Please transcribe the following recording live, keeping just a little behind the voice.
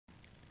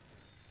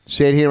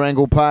Set here,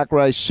 Angle-Park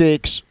Race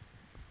 6.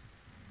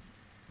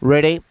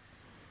 Ready.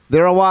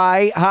 They're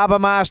away. Harbour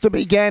Master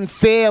began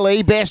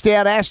fairly. Best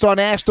out Aston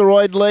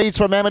Asteroid leads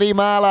from Amity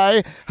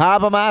Marlowe.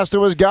 Harbour Master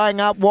was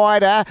going up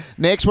wider.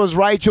 Next was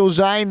Rachel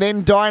Zane,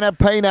 then Dinah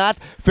Peanut.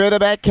 Further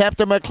back,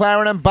 Captain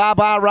McLaren and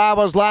Barbara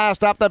was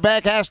last. Up the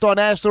back, Aston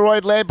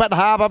Asteroid led, but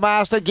Harbour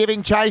Master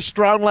giving chase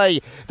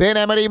strongly. Then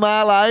Amity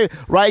Marlowe.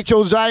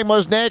 Rachel Zane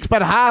was next,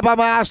 but Harbour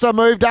Master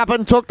moved up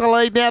and took the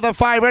lead. Now the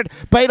favourite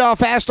beat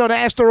off Aston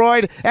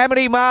Asteroid.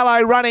 Amity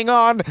Marlowe running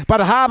on,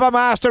 but Harbour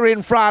Master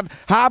in front.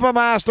 Harbour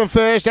Master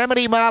first.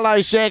 Amity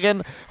Marlowe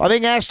second. I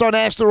think Aston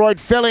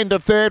Asteroid fell into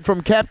third from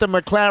Captain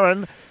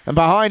McLaren, and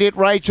behind it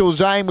Rachel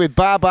Zane with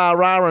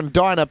Barbara and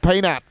Dinah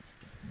Peanut.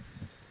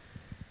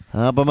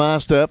 Harbour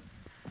Master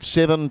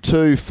 7,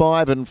 2,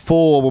 5 and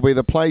 4 will be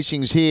the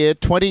placings here.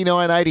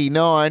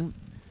 29.89,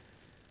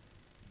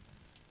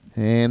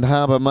 and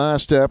Harbour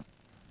Master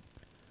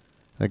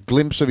a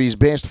glimpse of his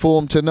best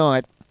form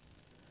tonight,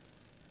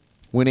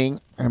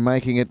 winning and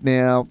making it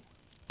now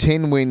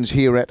 10 wins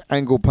here at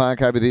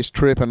Angle-Park over this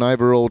trip, and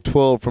overall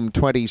 12 from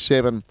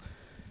 27.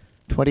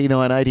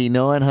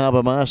 29.89.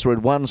 Harbour Master at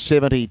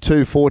 170,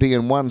 240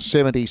 and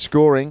 170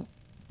 scoring.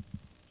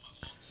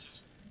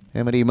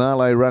 Amity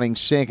Marlowe running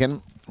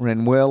second,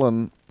 ran well,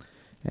 and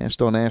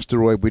Aston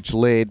Asteroid, which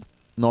led,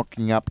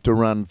 knocking up to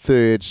run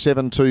third.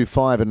 7, 2,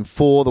 5 and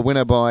 4. The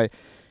winner by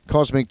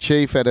Cosmic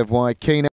Chief out of Waikina.